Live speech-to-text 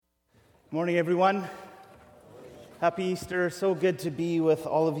Good morning, everyone. Happy Easter. So good to be with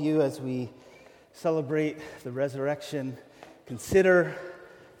all of you as we celebrate the resurrection, consider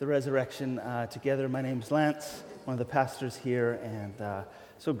the resurrection together. My name's Lance, one of the pastors here, and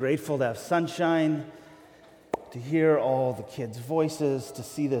so grateful to have sunshine, to hear all the kids' voices, to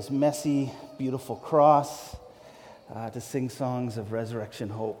see this messy, beautiful cross, to sing songs of resurrection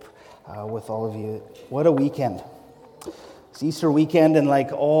hope with all of you. What a weekend. It's Easter weekend, and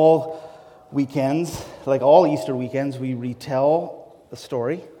like all Easter weekends, we retell the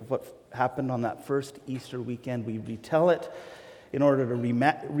story of what happened on that first Easter weekend. We retell it in order to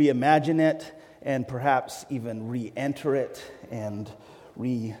reimagine it and perhaps even re-enter it and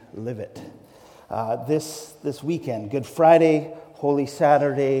relive it. This weekend, Good Friday, Holy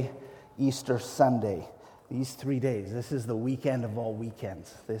Saturday, Easter Sunday, these 3 days, this is the weekend of all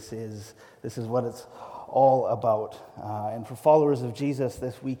weekends. This is what it's all about. And for followers of Jesus,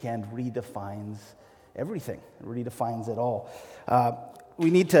 this weekend redefines everything. It redefines it all. We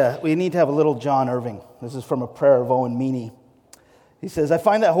need to have a little John Irving. This is from a prayer of Owen Meany. He says, "I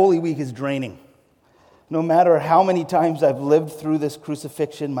find that Holy Week is draining. No matter how many times I've lived through this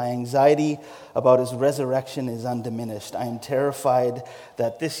crucifixion, my anxiety about his resurrection is undiminished. I am terrified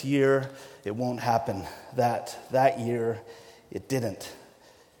that this year it won't happen, that year it didn't.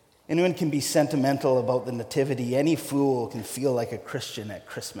 Anyone can be sentimental about the nativity. Any fool can feel like a Christian at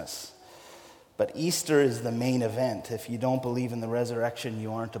Christmas. But Easter is the main event. If you don't believe in the resurrection,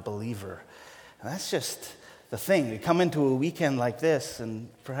 you aren't a believer." And that's just the thing. We come into a weekend like this, and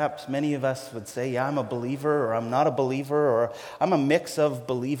perhaps many of us would say, yeah, I'm a believer, or I'm not a believer, or I'm a mix of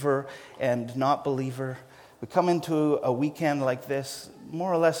believer and not believer. We come into a weekend like this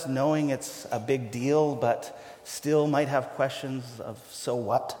more or less knowing it's a big deal, but still might have questions of so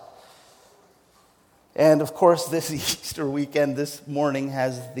what? And of course, this Easter weekend, this morning,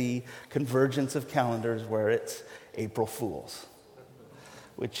 has the convergence of calendars where it's April Fool's,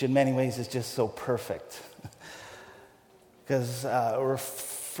 which in many ways is just so perfect. Because we're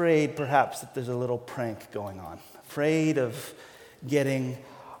afraid, perhaps, that there's a little prank going on. Afraid of getting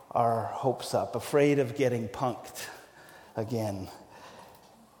our hopes up. Afraid of getting punked again.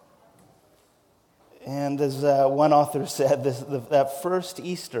 And as one author said, that first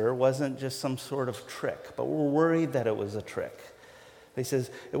Easter wasn't just some sort of trick, but we're worried that it was a trick. He says,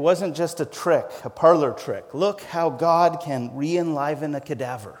 it wasn't just a trick, a parlor trick. Look how God can re-enliven a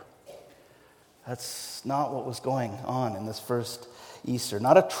cadaver. That's not what was going on in this first Easter.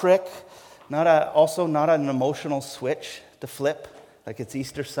 Not a trick, also not an emotional switch to flip, like it's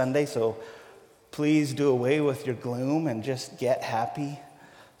Easter Sunday, so please do away with your gloom and just get happy.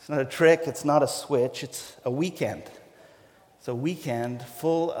 It's not a trick, it's not a switch, it's a weekend. It's a weekend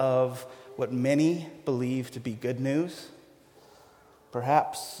full of what many believe to be good news,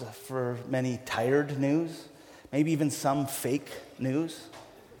 perhaps for many tired news, maybe even some fake news.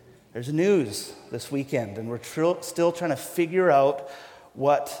 There's news this weekend, and we're still trying to figure out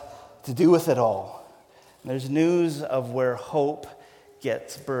what to do with it all. And there's news of where hope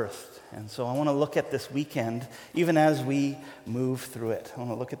gets birthed. And so I want to look at this weekend, even as we move through it. I want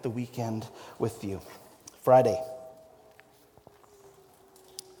to look at the weekend with you. Friday.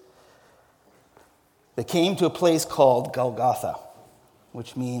 They came to a place called Golgotha,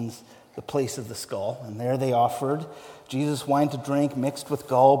 which means the place of the skull. And there they offered Jesus wine to drink mixed with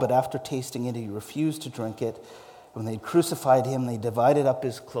gall, but after tasting it, he refused to drink it. When they crucified him, they divided up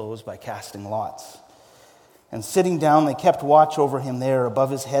his clothes by casting lots. And sitting down, they kept watch over him there. Above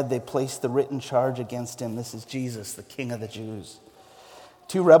his head, they placed the written charge against him. This is Jesus, the King of the Jews.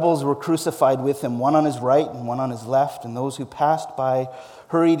 2 rebels were crucified with him, one on his right and one on his left. And those who passed by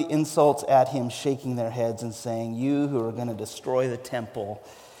hurried insults at him, shaking their heads and saying, "You who are going to destroy the temple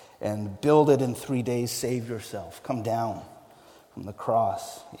and build it in 3 days, save yourself. Come down from the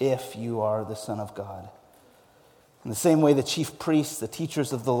cross if you are the Son of God." In the same way, the chief priests, the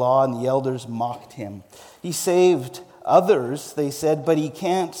teachers of the law, and the elders mocked him. He saved others, they said, but he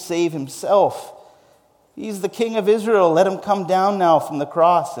can't save himself. He's the King of Israel. Let him come down now from the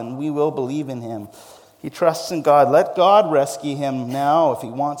cross, and we will believe in him. He trusts in God. Let God rescue him now if he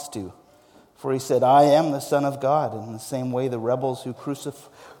wants to. For he said, "I am the Son of God." And in the same way, the rebels who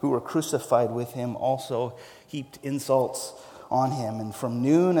were crucified with him also heaped insults on him. And from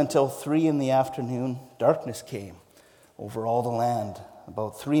noon until 3 p.m, darkness came over all the land.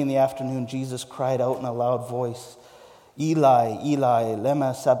 About 3 p.m, Jesus cried out in a loud voice, "Eli, Eli,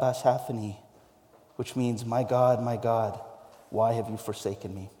 lema sabachthani," which means, my God, why have you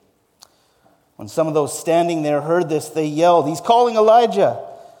forsaken me?" When some of those standing there heard this, they yelled, "He's calling Elijah."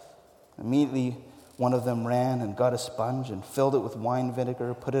 Immediately One of them ran and got a sponge and filled it with wine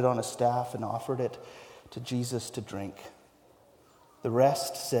vinegar, put it on a staff, and offered it to Jesus to drink. The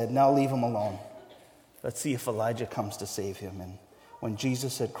rest said, "Now leave him alone. Let's see if Elijah comes to save him." And when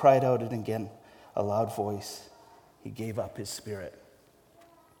Jesus had cried out in again a loud voice, he gave up his spirit.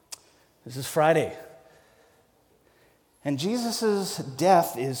 This is Friday. And Jesus'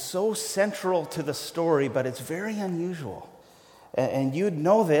 death is so central to the story, but it's very unusual. And you'd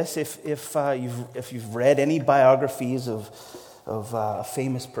know this if you've read any biographies of a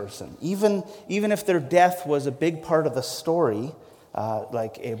famous person. Even if their death was a big part of the story,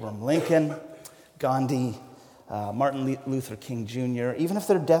 like Abraham Lincoln, Gandhi, Martin Luther King Jr., even if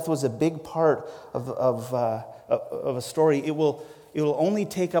their death was a big part of a story, it will only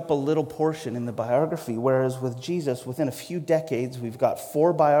take up a little portion in the biography, whereas with Jesus, within a few decades, we've got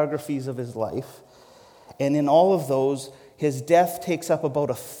 4 biographies of his life, and in all of those, his death takes up about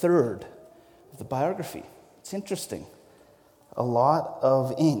a third of the biography. It's interesting. A lot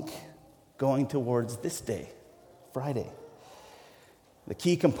of ink going towards this day, Friday. The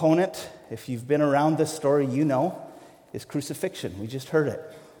key component, if you've been around this story, you know, is crucifixion. We just heard it.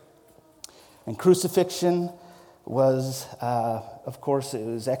 And crucifixion was, of course, it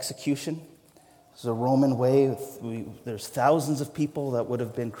was execution. It was a Roman way. There's thousands of people that would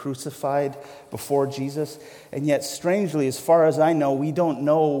have been crucified before Jesus. And yet, strangely, as far as I know, we don't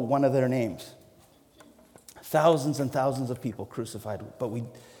know one of their names. Thousands and thousands of people crucified, but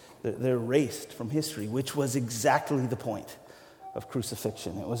they're erased from history, which was exactly the point of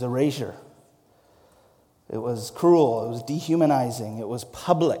crucifixion. It was erasure. It was cruel. It was dehumanizing. It was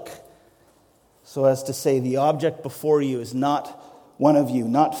public. So as to say, the object before you is not one of you,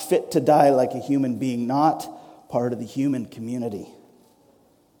 not fit to die like a human being, not part of the human community.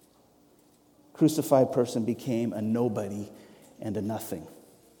 Crucified person became a nobody and a nothing.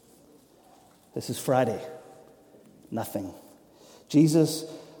 This is Friday. Nothing. Jesus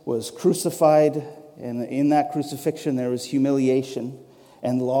was crucified, and in that crucifixion there was humiliation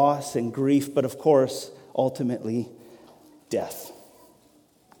and loss and grief, but of course, ultimately, death.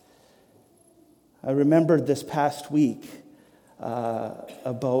 I remembered this past week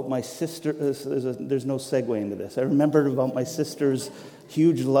about my sister. There's no segue into this. I remembered about my sister's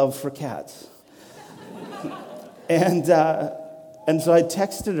huge love for cats. And so I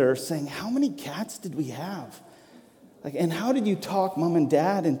texted her saying, "How many cats did we have? And how did you talk Mom and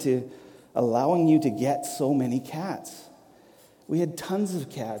Dad into allowing you to get so many cats?" We had tons of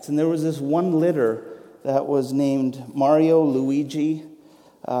cats, and there was this one litter that was named Mario, Luigi,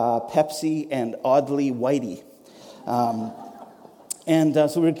 Pepsi, and oddly Whitey.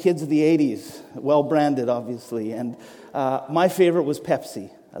 So we were kids of the 80s, well-branded, obviously. And my favorite was Pepsi.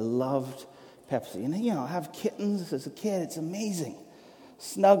 I loved Pepsi. And, I have kittens as a kid. It's amazing.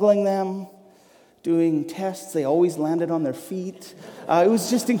 Snuggling them, doing tests. They always landed on their feet. It was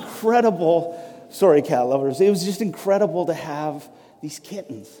just incredible. Sorry, cat lovers. It was just incredible to have these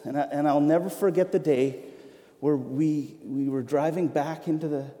kittens. And I'll never forget the day where we were driving back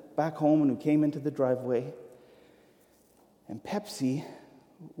home, and we came into the driveway, and Pepsi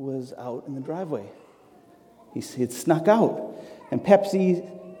was out in the driveway. He had snuck out, and Pepsi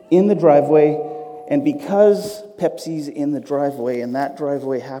in the driveway, and because Pepsi's in the driveway, and that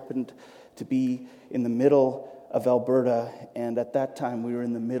driveway happened to be in the middle of Alberta, and at that time we were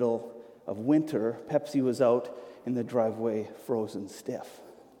in the middle of winter, Pepsi was out in the driveway frozen stiff.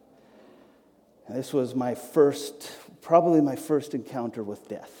 And this was probably my first encounter with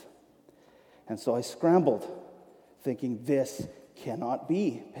death. And so I scrambled, thinking, this cannot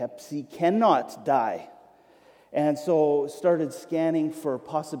be. Pepsi cannot die. And so started scanning for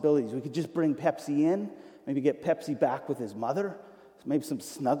possibilities. We could just bring Pepsi in, maybe get Pepsi back with his mother, maybe some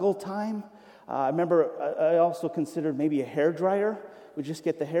snuggle time. I remember I also considered maybe a hairdryer. We just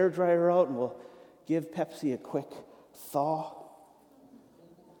get the hairdryer out and we'll give Pepsi a quick thaw.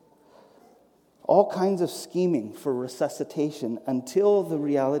 All kinds of scheming for resuscitation until the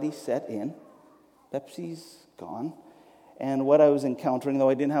reality set in. Pepsi's gone. And what I was encountering, though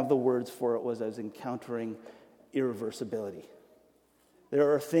I didn't have the words for it, was I was encountering irreversibility.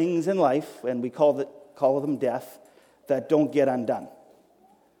 There are things in life, and we call them death, that don't get undone.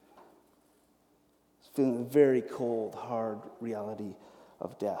 It's feeling the very cold, hard reality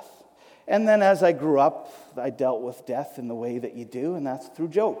of death. And then as I grew up, I dealt with death in the way that you do, and that's through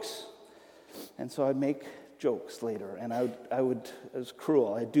jokes. And so I'd make jokes later, and I would, it was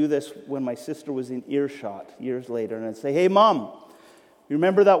cruel. I'd do this when my sister was in earshot years later, and I'd say, "Hey, Mom, you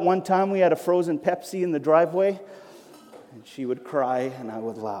remember that one time we had a frozen Pepsi in the driveway?" And she would cry, and I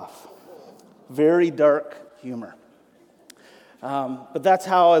would laugh. Very dark humor. But that's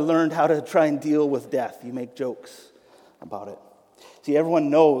how I learned how to try and deal with death. You make jokes about it. See, everyone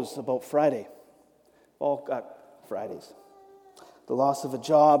knows about Friday. All got Fridays. The loss of a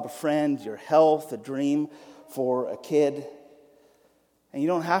job, a friend, your health, a dream for a kid. And you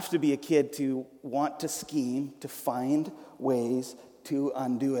don't have to be a kid to want to scheme, to find ways to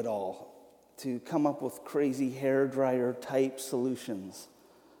undo it all, to come up with crazy hairdryer type solutions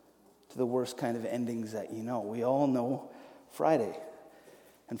to the worst kind of endings that you know. We all know Friday.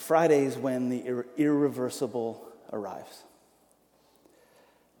 And Friday is when the irreversible arrives.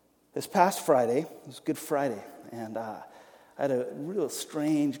 This past Friday was Good Friday, and I had a real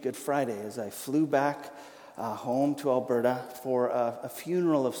strange Good Friday as I flew back home to Alberta for a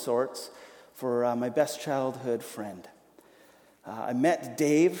funeral of sorts for my best childhood friend. I met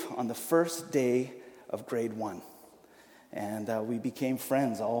Dave on the first day of grade 1, and we became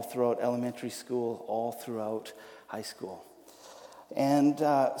friends all throughout elementary school, all throughout high school. And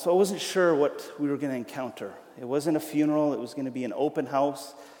so I wasn't sure what we were going to encounter. It wasn't a funeral, it was going to be an open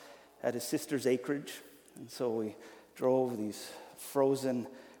house at his sister's acreage. And so we drove these frozen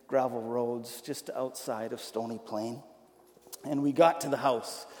gravel roads just outside of Stony Plain. And we got to the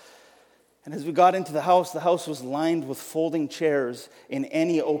house. And as we got into the house was lined with folding chairs in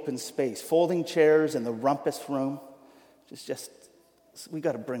any open space. Folding chairs in the rumpus room. We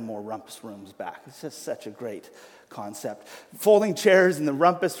got to bring more rumpus rooms back. It's just such a great concept. Folding chairs in the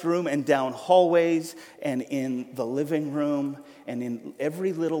rumpus room and down hallways and in the living room and in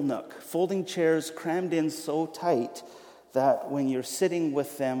every little nook. Folding chairs crammed in so tight that when you're sitting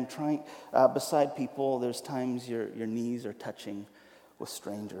with them, beside people, there's times your knees are touching with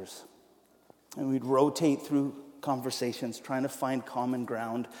strangers. And we'd rotate through conversations, trying to find common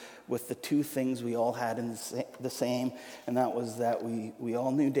ground with the two things we all had in the same, and that was that we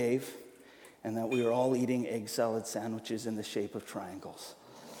all knew Dave, and that we were all eating egg salad sandwiches in the shape of triangles.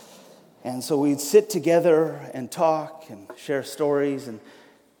 And so we'd sit together and talk and share stories, and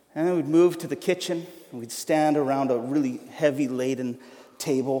then we'd move to the kitchen, and we'd stand around a really heavy laden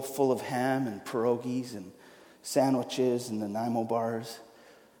table full of ham and pierogies and sandwiches and Nanaimo bars.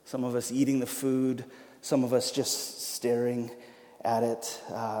 Some of us eating the food, some of us just staring at it.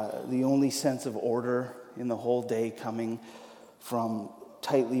 The only sense of order in the whole day coming from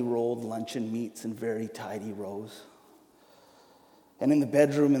tightly rolled luncheon meats in very tidy rows. And in the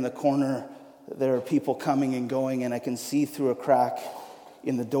bedroom in the corner, there are people coming and going, and I can see through a crack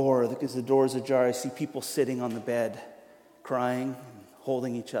in the door, because the door is ajar, I see people sitting on the bed, crying, and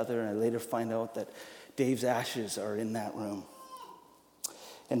holding each other, and I later find out that Dave's ashes are in that room.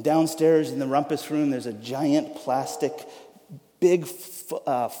 And downstairs in the rumpus room, there's a giant plastic, big,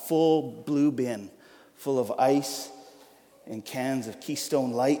 full blue bin full of ice and cans of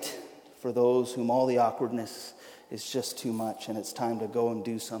Keystone Light for those whom all the awkwardness is just too much, and it's time to go and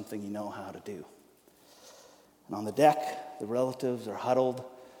do something you know how to do. And on the deck, the relatives are huddled,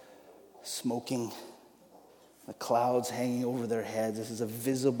 smoking, the clouds hanging over their heads. This is a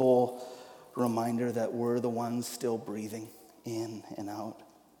visible reminder that we're the ones still breathing in and out.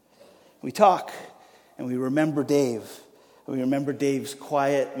 We talk, and we remember Dave. We remember Dave's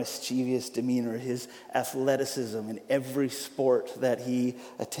quiet, mischievous demeanor, his athleticism in every sport that he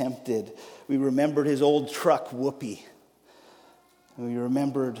attempted. We remembered his old truck, Whoopee. We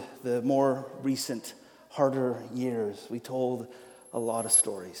remembered the more recent, harder years. We told a lot of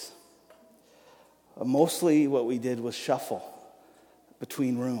stories. Mostly what we did was shuffle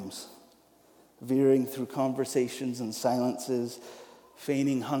between rooms, veering through conversations and silences,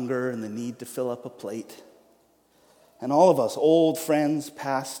 feigning hunger and the need to fill up a plate. And all of us, old friends,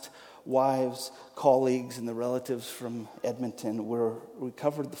 past wives, colleagues, and the relatives from Edmonton, we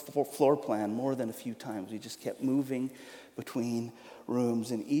covered the floor plan more than a few times. We just kept moving between rooms,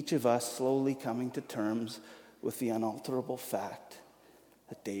 and each of us slowly coming to terms with the unalterable fact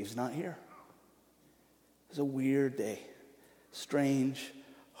that Dave's not here. It was a weird day, strange,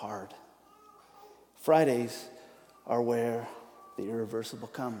 hard. Fridays are where the irreversible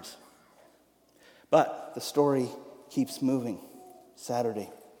comes. But the story keeps moving. Saturday,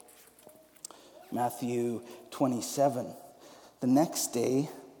 Matthew 27. The next day,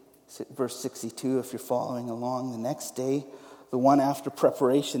 verse 62, if you're following along, the next day, the one after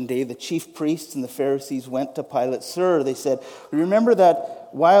preparation day, the chief priests and the Pharisees went to Pilate. Sir, they said, remember that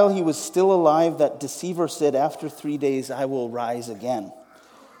while he was still alive, that deceiver said, after 3 days I will rise again.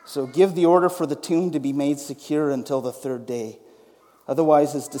 So give the order for the tomb to be made secure until the third day.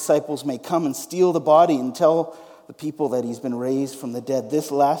 Otherwise, his disciples may come and steal the body and tell the people that he's been raised from the dead.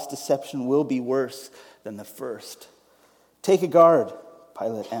 This last deception will be worse than the first. Take a guard,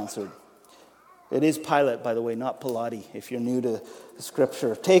 Pilate answered. It is Pilate, by the way, not Pilate, if you're new to the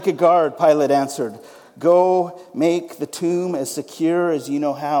scripture. "Take a guard," Pilate answered. "Go make the tomb as secure as you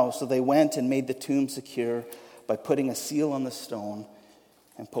know how." So they went and made the tomb secure by putting a seal on the stone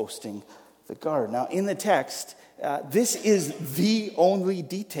and posting the guard. Now, in the text, this is the only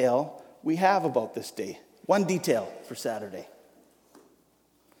detail we have about this day. One detail for Saturday.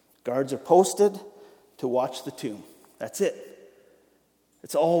 Guards are posted to watch the tomb. That's it.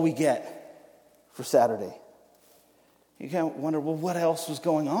 That's all we get for Saturday. You kind of wonder, well, what else was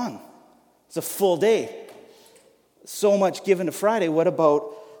going on? It's a full day. So much given to Friday. What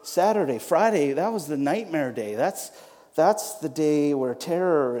about Saturday? Friday, that was the nightmare day. That's the day where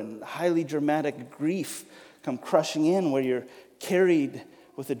terror and highly dramatic grief come crushing in, where you're carried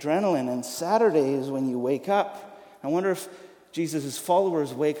with adrenaline. And Saturday is when you wake up. I wonder if Jesus'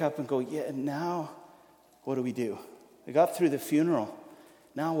 followers wake up and go, yeah, now what do we do? We got through the funeral.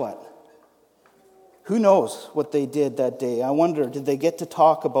 Now what? Who knows what they did that day? I wonder, did they get to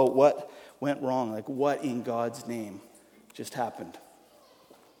talk about what went wrong? Like, what in God's name just happened?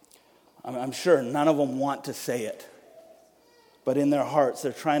 I'm sure none of them want to say it. But in their hearts,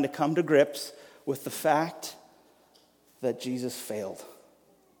 they're trying to come to grips with the fact that Jesus failed.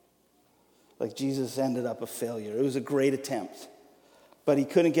 Like, Jesus ended up a failure. It was a great attempt. But he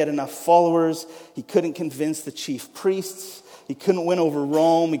couldn't get enough followers. He couldn't convince the chief priests. He couldn't win over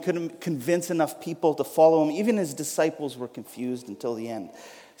Rome. He couldn't convince enough people to follow him. Even his disciples were confused until the end.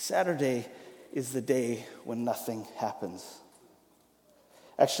 Saturday is the day when nothing happens.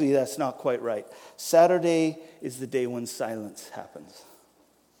 Actually, that's not quite right. Saturday is the day when silence happens.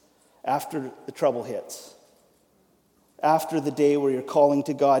 After the trouble hits. After the day where you're calling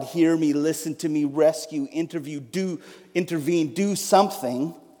to God, hear me, listen to me, rescue, intervene, do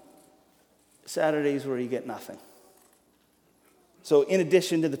something. Saturday is where you get nothing. So in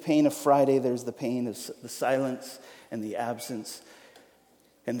addition to the pain of Friday, there's the pain of the silence and the absence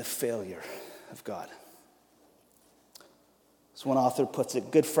and the failure of God. As one author puts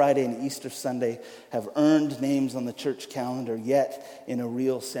it, Good Friday and Easter Sunday have earned names on the church calendar, yet in a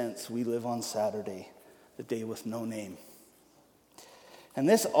real sense, we live on Saturday, the day with no name. And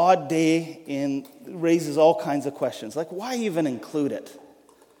this odd day raises all kinds of questions, like why even include it?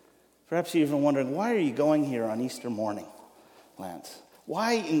 Perhaps you're even wondering, why are you going here on Easter morning, Lance?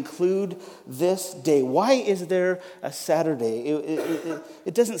 Why include this day? Why is there a Saturday?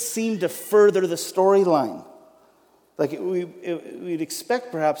 It doesn't seem to further the storyline. Like we'd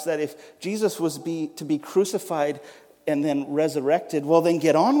expect perhaps that if Jesus was to be crucified and then resurrected, well then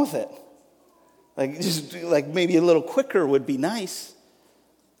get on with it. Like maybe a little quicker would be nice.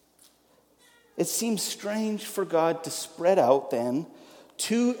 It seems strange for God to spread out then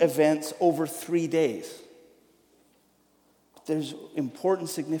 2 events over 3 days. But there's important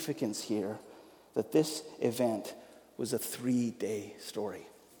significance here that this event was a 3-day story.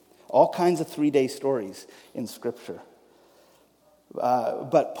 All kinds of 3-day stories in Scripture.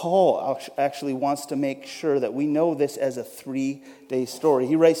 But Paul actually wants to make sure that we know this as a 3-day story.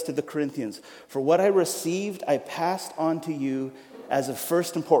 He writes to the Corinthians, "For what I received, I passed on to you as of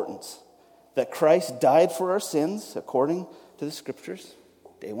first importance, that Christ died for our sins, according to the Scriptures,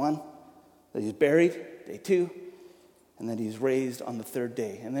 day 1, that he was buried, day 2, and that he's raised on the 3rd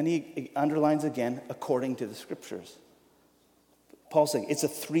day." And then he underlines again, according to the Scriptures. Paul's saying it's a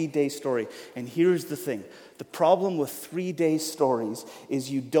 3-day story. And here's the thing. The problem with 3-day stories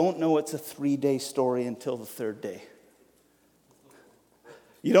is you don't know it's a 3-day story until the 3rd day.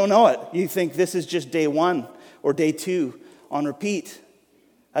 You don't know it. You think this is just day 1 or day 2 on repeat.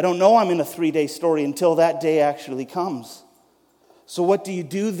 I don't know I'm in a 3-day story until that day actually comes. So what do you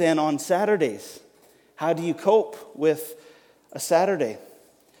do then on Saturdays? How do you cope with a Saturday?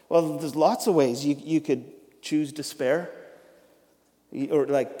 Well, there's lots of ways. You could choose despair. Or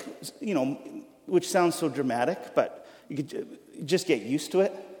which sounds so dramatic, but you could just get used to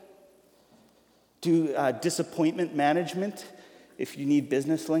it. Do disappointment management if you need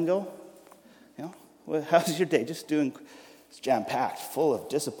business lingo. Well, how's your day? It's jam-packed, full of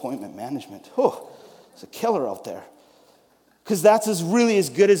disappointment management. Oh, it's a killer out there. Because that's really as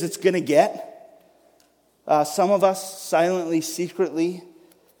good as it's going to get. Some of us silently, secretly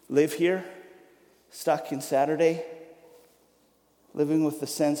live here, stuck in Saturday, living with the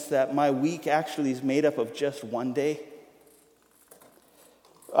sense that my week actually is made up of just one day.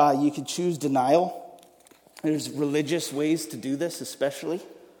 You could choose denial. There's religious ways to do this, especially.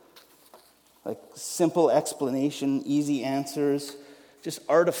 Like simple explanation, easy answers, just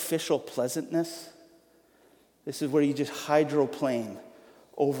artificial pleasantness. This is where you just hydroplane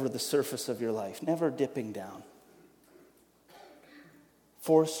over the surface of your life, never dipping down.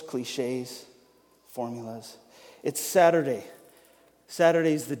 Forced cliches, formulas. It's Saturday.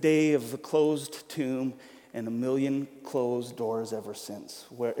 Saturday's the day of the closed tomb and a million closed doors ever since.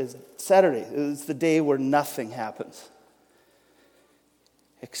 Saturday is the day where nothing happens.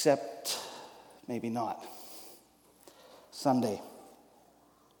 Except maybe not. Sunday.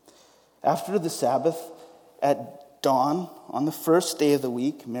 After the Sabbath, at dawn, on the first day of the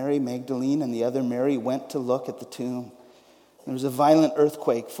week, Mary Magdalene and the other Mary went to look at the tomb. There was a violent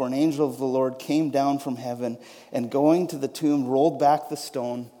earthquake, for an angel of the Lord came down from heaven and going to the tomb, rolled back the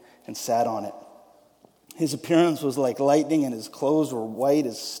stone and sat on it. His appearance was like lightning and his clothes were white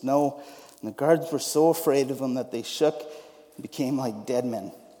as snow. And the guards were so afraid of him that they shook and became like dead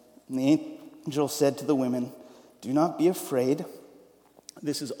men. And the angel said to the women, "Do not be afraid."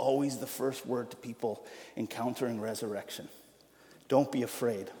 This is always the first word to people encountering resurrection. Don't be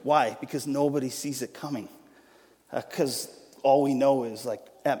afraid. Why? Because nobody sees it coming. Because all we know is, like,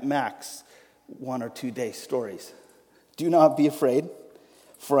 at max, 1 or 2 day stories. Do not be afraid,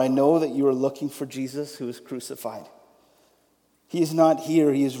 for I know that you are looking for Jesus who is crucified. He is not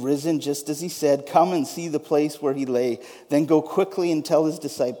here. He is risen, just as he said. Come and see the place where he lay. Then go quickly and tell his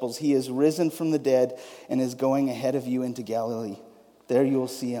disciples, he is risen from the dead and is going ahead of you into Galilee. There you will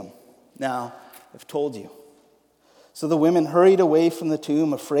see him. Now, I've told you. So the women hurried away from the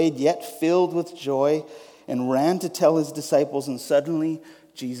tomb, afraid yet filled with joy, and ran to tell his disciples, and suddenly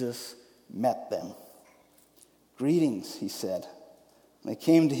Jesus met them. "Greetings," he said. They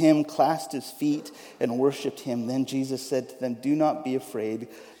came to him, clasped his feet, and worshipped him. Then Jesus said to them, "Do not be afraid.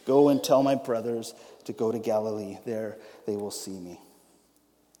 Go and tell my brothers to go to Galilee. There they will see me."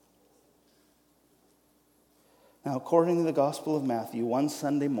 Now, according to the Gospel of Matthew, one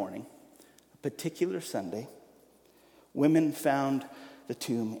Sunday morning, a particular Sunday, women found the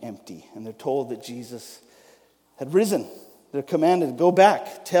tomb empty, and they're told that Jesus had risen. They're commanded, go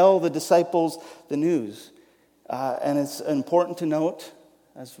back, tell the disciples the news. And it's important to note,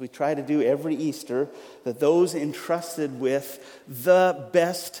 as we try to do every Easter, that those entrusted with the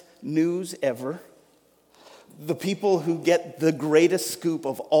best news ever, the people who get the greatest scoop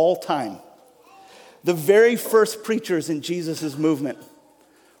of all time, the very first preachers in Jesus' movement,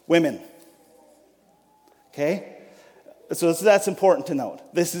 women. Okay? So that's important to note.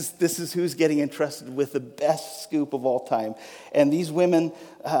 This is who's getting entrusted with the best scoop of all time. And these women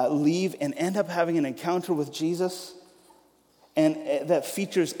leave and end up having an encounter with Jesus, and that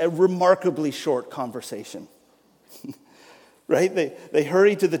features a remarkably short conversation. Right? They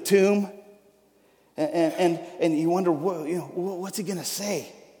hurry to the tomb, and you wonder, what's he going to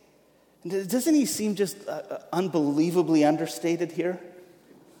say? Doesn't he seem just unbelievably understated here?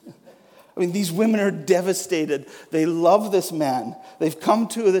 I mean, these women are devastated. They love this man. They've come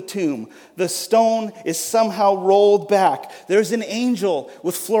to the tomb. The stone is somehow rolled back. There's an angel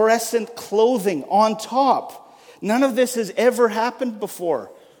with fluorescent clothing on top. None of this has ever happened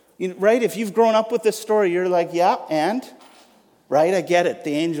before. Right? If you've grown up with this story, you're like, yeah, and? Right? I get it.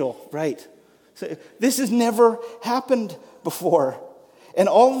 The angel. Right. So this has never happened before. And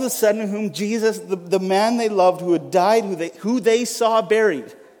all of a sudden, whom Jesus, the man they loved, who had died, who they saw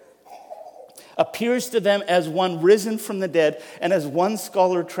buried, appears to them as one risen from the dead. And as one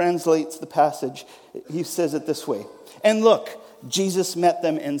scholar translates the passage, he says it this way. And look, Jesus met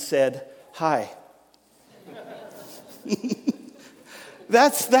them and said, "Hi."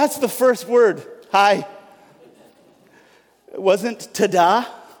 That's the first word. Hi. It wasn't "ta-da."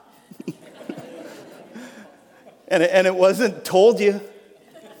 and it wasn't "told you."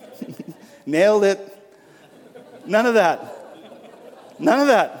 Nailed it. None of that. None of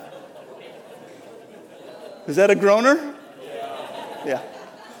that. Is that a groaner? Yeah.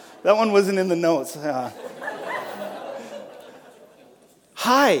 That one wasn't in the notes.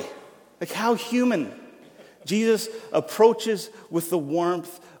 Hi. Like, how human. Jesus approaches with the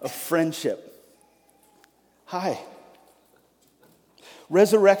warmth of friendship. Hi.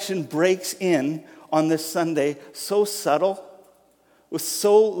 Resurrection breaks in on this Sunday so subtle, with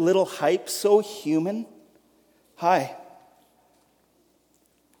so little hype, so human. Hi.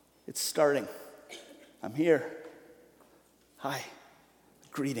 It's starting. I'm here. Hi.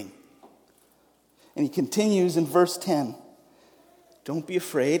 Greeting. And he continues in verse 10. Don't be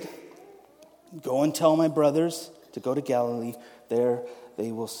afraid. Go and tell my brothers to go to Galilee. There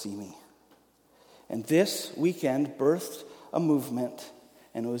they will see me. And this weekend birthed a movement,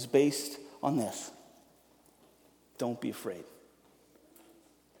 and it was based on this. Don't be afraid.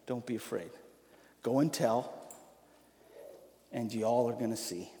 Don't be afraid. Go and tell, and y'all are going to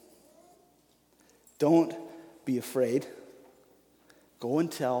see. Don't be afraid. Go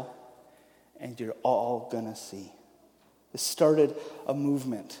and tell, and you're all going to see. This started a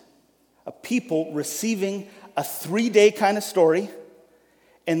movement. A people receiving a 3-day kind of story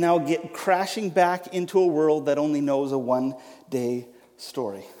and now get crashing back into a world that only knows a 1-day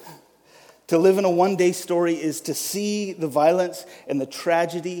story. To live in a 1-day story is to see the violence and the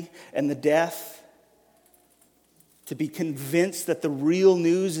tragedy and the death, to be convinced that the real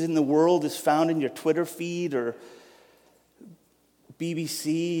news in the world is found in your Twitter feed or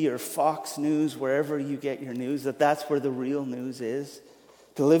BBC or Fox News, wherever you get your news, that's where the real news is.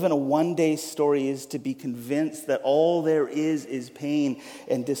 To live in a 1-day story is to be convinced that all there is pain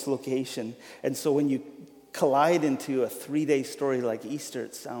and dislocation. And so when you collide into a 3-day story like Easter,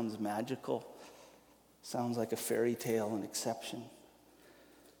 it sounds magical. Sounds like a fairy tale, an exception.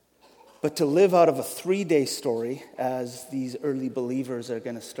 But to live out of a 3-day story, as these early believers are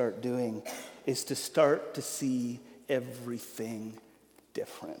going to start doing, is to start to see everything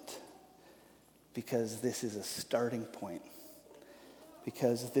different. Because this is a starting point.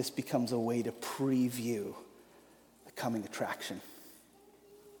 Because this becomes a way to preview the coming attraction.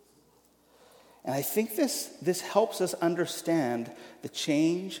 And I think this helps us understand the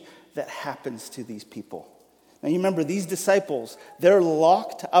change that happens to these people. Now you remember, these disciples, they're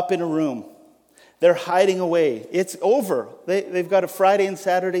locked up in a room. They're hiding away. It's over. They've got a Friday and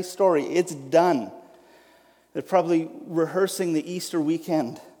Saturday story. It's done. They're probably rehearsing the Easter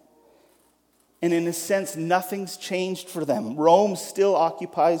weekend. And in a sense, nothing's changed for them. Rome still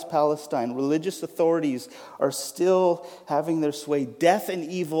occupies Palestine. Religious authorities are still having their sway. Death and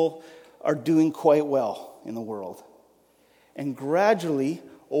evil are doing quite well in the world. And gradually,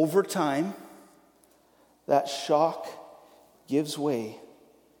 over time, that shock gives way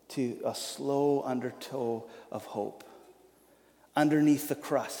to a slow undertow of hope. Underneath the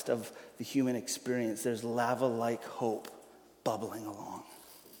crust of the human experience, there's lava-like hope bubbling along.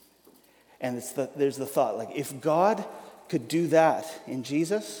 And there's the thought, like, if God could do that in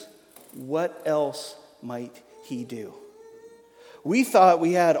Jesus, what else might he do? We thought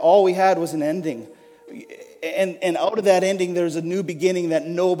all we had was an ending. And out of that ending, there's a new beginning that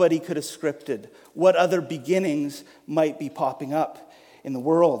nobody could have scripted. What other beginnings might be popping up in the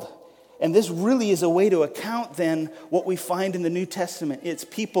world? And this really is a way to account then what we find in the New Testament. It's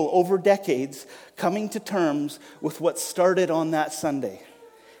people over decades coming to terms with what started on that Sunday.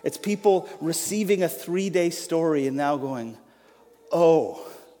 It's people receiving a 3-day story and now going, oh.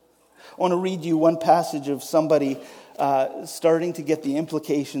 I want to read you one passage of somebody starting to get the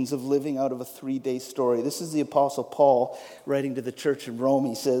implications of living out of a 3-day story. This is the Apostle Paul writing to the church in Rome.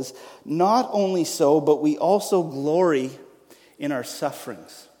 He says, "Not only so, but we also glory in our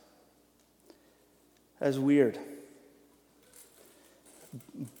sufferings." That's weird.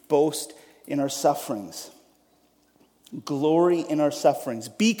 Boast in our sufferings. Glory in our sufferings.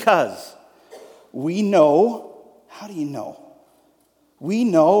 Because we know, how do you know? We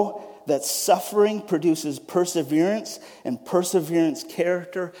know that suffering produces perseverance, and perseverance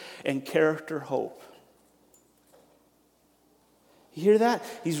character, and character hope. You hear that?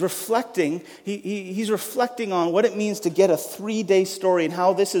 He's reflecting. He's reflecting on what it means to get a 3-day story and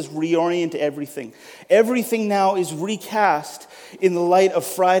how this has reoriented everything. Everything now is recast in the light of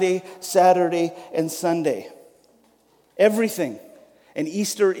Friday, Saturday, and Sunday. Everything. And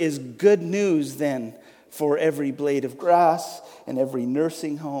Easter is good news then for every blade of grass and every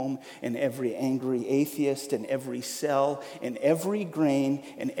nursing home and every angry atheist and every cell and every grain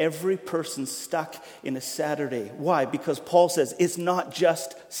and every person stuck in a Saturday. Why? Because Paul says it's not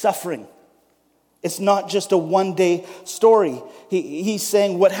just suffering. It's not just a 1-day story. He's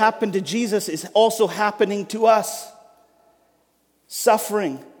saying what happened to Jesus is also happening to us.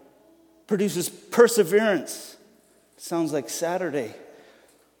 Suffering produces perseverance. Sounds like Saturday,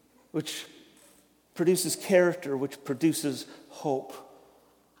 which produces character, which produces hope.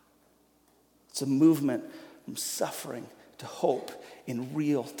 It's a movement from suffering to hope in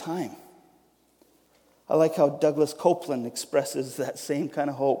real time. I like how Douglas Copeland expresses that same kind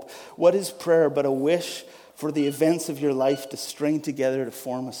of hope. What is prayer but a wish for the events of your life to string together to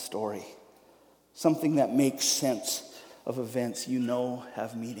form a story? Something that makes sense of events you know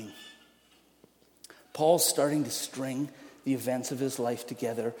have meaning. Paul's starting to string the events of his life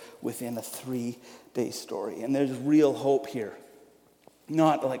together within a 3-day story. And there's real hope here.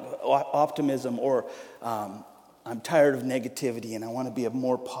 Not like optimism or I'm tired of negativity and I want to be a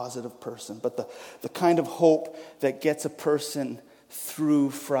more positive person. But the kind of hope that gets a person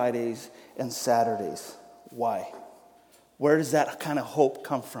through Fridays and Saturdays. Why? Where does that kind of hope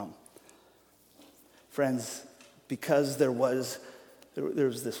come from? Friends, because there was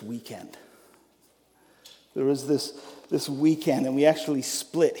this weekend. There was this weekend, and we actually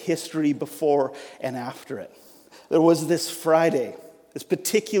split history before and after it. There was this Friday. this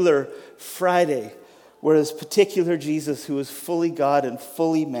particular Friday, where this particular Jesus, who was fully God and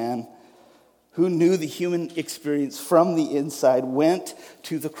fully man, who knew the human experience from the inside, went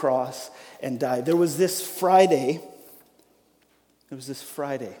to the cross and died. There was this Friday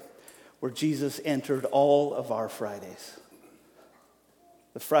where Jesus entered all of our Fridays.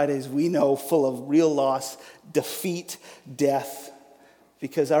 The Fridays we know full of real loss, defeat, death,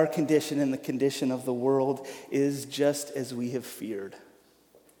 because our condition and the condition of the world is just as we have feared.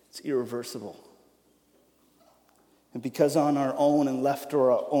 It's irreversible. And because on our own and left to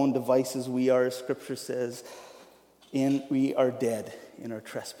our own devices we are, as Scripture says, we are dead in our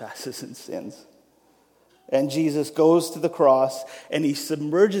trespasses and sins. And Jesus goes to the cross and he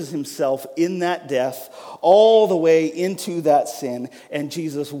submerges himself in that death all the way into that sin, and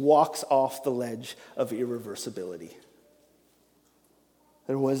Jesus walks off the ledge of irreversibility.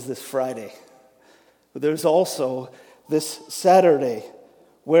 There was this Friday, but there's also this Saturday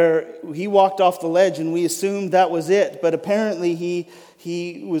where he walked off the ledge and we assumed that was it. But apparently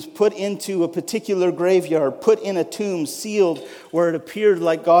he was put into a particular graveyard, put in a tomb, sealed, where it appeared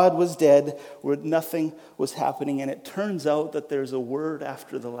like God was dead, where nothing was happening. And it turns out that there's a word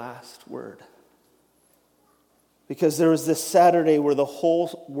after the last word. Because there was this Saturday where the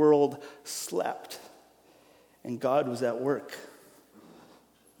whole world slept and God was at work.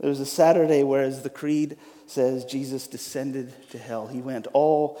 There was a Saturday where, as the Creed says, Jesus descended to hell. He went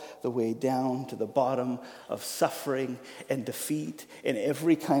all the way down to the bottom of suffering and defeat. And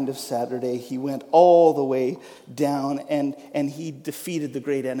every kind of Saturday, he went all the way down and he defeated the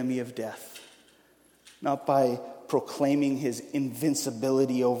great enemy of death. Not by proclaiming his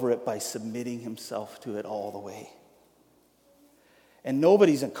invincibility over it, by submitting himself to it all the way. And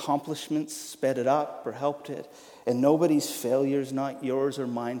nobody's accomplishments sped it up or helped it. And nobody's failures, not yours or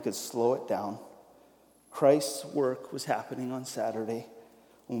mine, could slow it down. Christ's work was happening on Saturday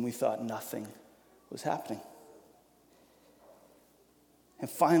when we thought nothing was happening. And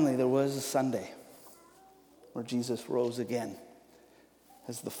finally, there was a Sunday where Jesus rose again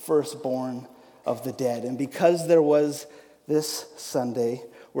as the firstborn of the dead. And because there was this Sunday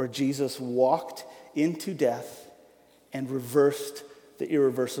where Jesus walked into death and reversed the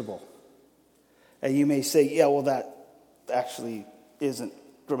irreversible. And you may say, yeah, well, that actually isn't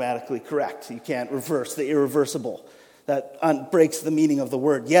grammatically correct. You can't reverse the irreversible. That breaks the meaning of the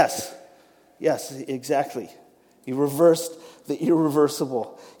word. Yes, exactly. He reversed the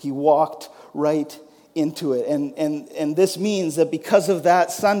irreversible. He walked right into it. And this means that because of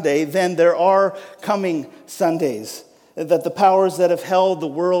that Sunday, then there are coming Sundays. That the powers that have held the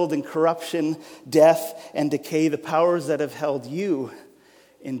world in corruption, death, and decay, the powers that have held you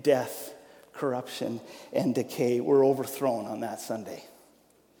in death, corruption, and decay, were overthrown on that Sunday.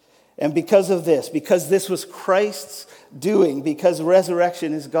 And because of this, because this was Christ's doing, because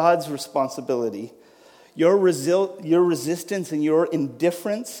resurrection is God's responsibility, your resistance and your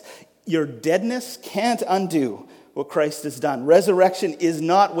indifference, your deadness can't undo what Christ has done. Resurrection is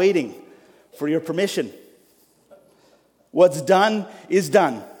not waiting for your permission. What's done is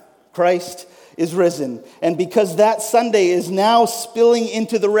done. Christ is risen. And because that Sunday is now spilling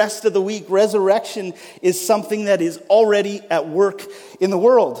into the rest of the week, resurrection is something that is already at work in the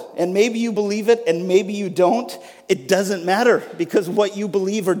world. And maybe you believe it and maybe you don't. It doesn't matter, because what you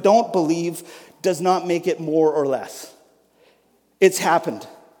believe or don't believe does not make it more or less. It's happened.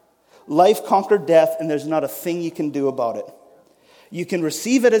 Life conquered death, and there's not a thing you can do about it. You can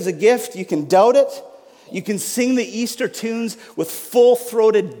receive it as a gift. You can doubt it. You can sing the Easter tunes with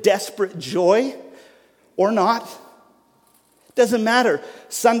full-throated, desperate joy, or not. It doesn't matter.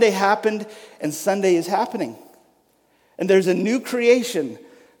 Sunday happened, and Sunday is happening. And there's a new creation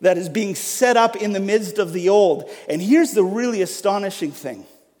that is being set up in the midst of the old. And here's the really astonishing thing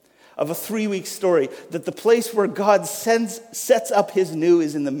of a 3-week story, that the place where God sets up his new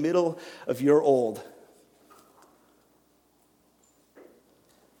is in the middle of your old.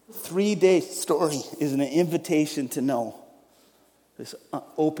 3-day story is an invitation to know this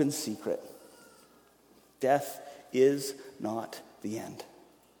open secret. Death is not the end.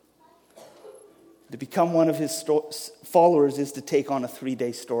 To become one of his followers is to take on a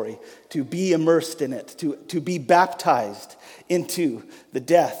 3-day story, to be immersed in it, to be baptized into the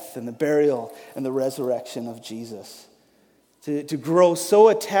death and the burial and the resurrection of Jesus. To grow so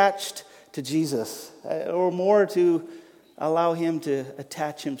attached to Jesus, or more, to allow him to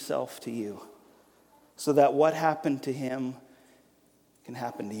attach himself to you, so that what happened to him can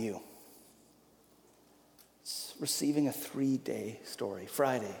happen to you. It's receiving a 3-day story,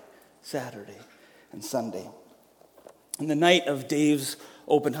 Friday, Saturday, and Sunday. In the night of Dave's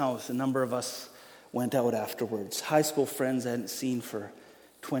open house, a number of us went out afterwards. High school friends I hadn't seen for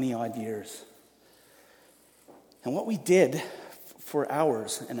 20-odd years. And what we did for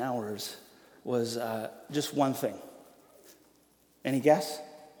hours and hours was just one thing. Any guess?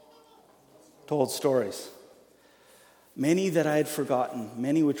 Told stories. Many that I had forgotten,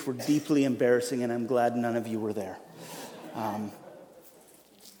 many which were deeply embarrassing, and I'm glad none of you were there.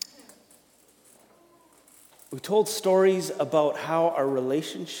 We told stories about how our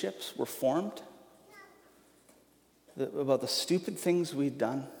relationships were formed, about the stupid things we'd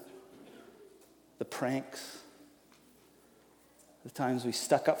done, the pranks, the times we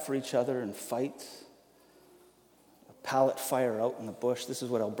stuck up for each other in fights, a pallet fire out in the bush. This is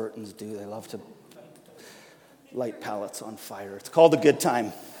what Albertans do. They love to light pallets on fire. It's called a good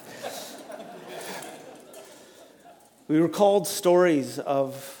time. We recalled stories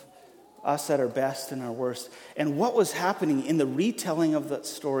of us at our best and our worst. And what was happening in the retelling of that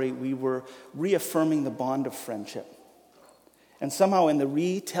story, we were reaffirming the bond of friendship. And somehow in the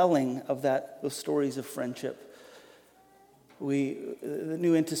retelling of those stories of friendship, the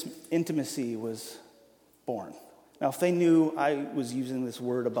new intimacy was born. Now, if they knew I was using this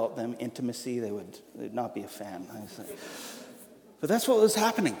word about them, intimacy, they'd not be a fan. But that's what was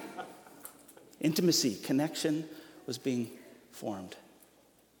happening. Intimacy, connection was being formed.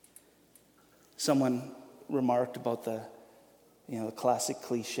 Someone remarked about the classic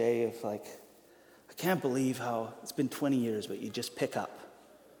cliche of I can't believe how it's been 20 years, but you just pick up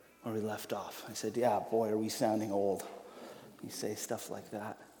where we left off. I said, yeah, boy, are we sounding old. You say stuff like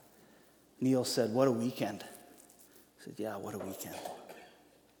that. Neil said, what a weekend. I said, yeah, what a weekend.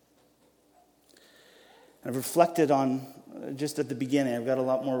 I've reflected on, just at the beginning, I've got a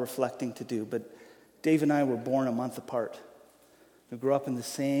lot more reflecting to do, but Dave and I were born a month apart. We grew up in the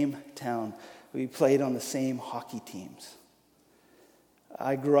same town. We played on the same hockey teams.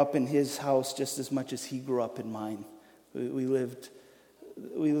 I grew up in his house just as much as he grew up in mine. We lived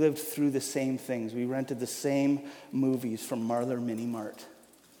through the same things. We rented the same movies from Marler Mini Mart.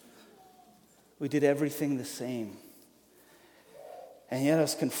 We did everything the same. And yet I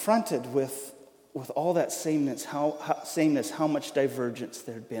was confronted with all that sameness, how much divergence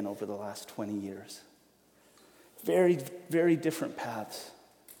there had been over the last 20 years. Very, very different paths.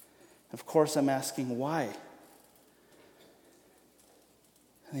 Of course, I'm asking why.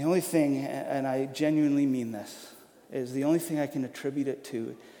 And the only thing, and I genuinely mean this, is the only thing I can attribute it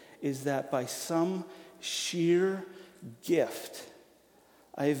to is that by some sheer gift,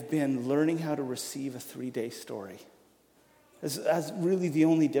 I've been learning how to receive a 3-day story. That's really the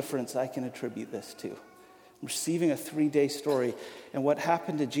only difference I can attribute this to. I'm receiving a 3-day story, and what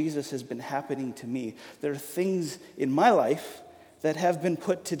happened to Jesus has been happening to me. There are things in my life that have been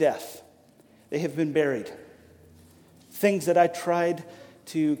put to death. They have been buried. Things that I tried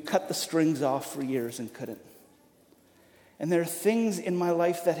to cut the strings off for years and couldn't. And there are things in my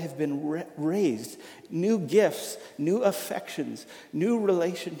life that have been raised, new gifts, new affections, new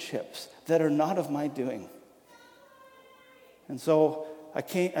relationships that are not of my doing. And so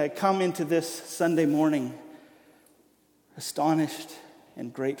I come into this Sunday morning astonished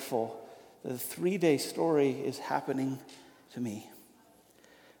and grateful that a 3-day story is happening to me.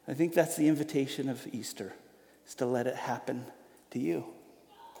 I think that's the invitation of Easter, is to let it happen to you.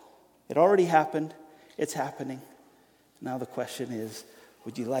 It already happened. It's happening. Now the question is,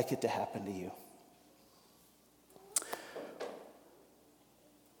 would you like it to happen to you?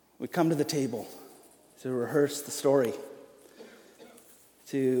 We come to the table to rehearse the story,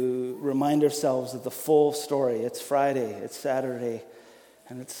 to remind ourselves of the full story. It's Friday, it's Saturday,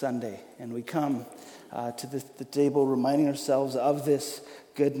 and it's Sunday. And we come to the table reminding ourselves of this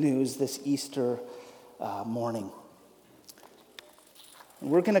good news, this Easter morning.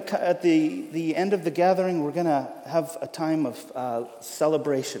 We're going to, at the end of the gathering, we're going to have a time of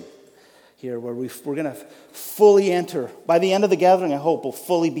celebration here where we're going to fully enter. By the end of the gathering, I hope we'll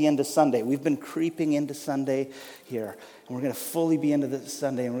fully be into Sunday. We've been creeping into Sunday here, and we're going to fully be into the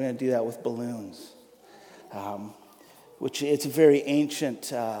Sunday, and we're going to do that with balloons, which it's a very ancient,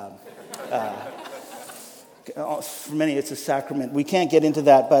 for many it's a sacrament. We can't get into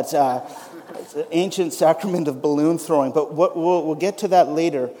that, but it's an ancient sacrament of balloon throwing. But we'll get to that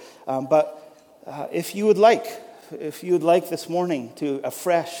later. But if you would like this morning to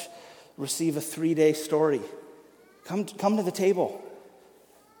afresh receive a 3-day story, come to the table.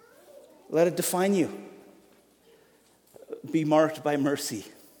 Let it define you. Be marked by mercy.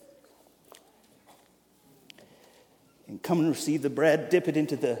 And come and receive the bread, dip it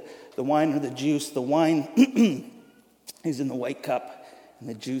into the wine or the juice. The wine is in the white cup, and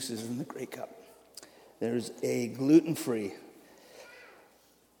the juice is in the gray cup. There's a gluten-free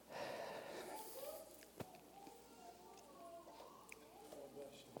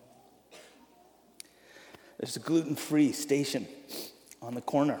There's a gluten-free station on the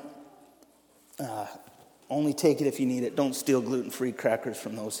corner. Only take it if you need it. Don't steal gluten-free crackers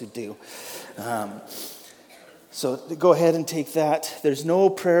from those who do. So go ahead and take that. There's no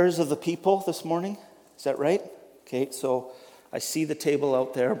prayers of the people this morning. Is that right? Okay, so I see the table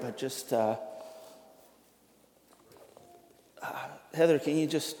out there, but just... Heather, can you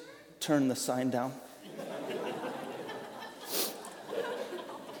just turn the sign down?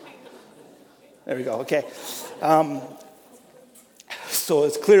 There we go, okay. So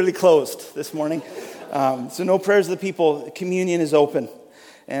it's clearly closed this morning. So no prayers of the people. Communion is open.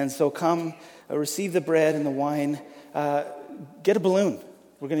 And so come, receive the bread and the wine. Get a balloon.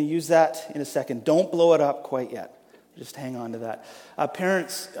 We're going to use that in a second. Don't blow it up quite yet. Just hang on to that.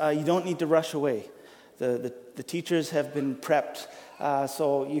 Parents, you don't need to rush away. The teachers have been prepped,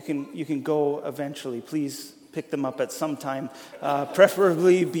 so you can go eventually. Please pick them up at some time,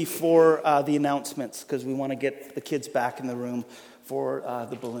 preferably before the announcements, because we want to get the kids back in the room for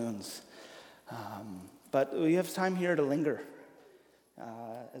the balloons. But we have time here to linger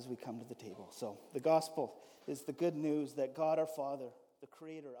as we come to the table. So the gospel is the good news that God our Father, the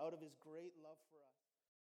Creator, out of His great love for us,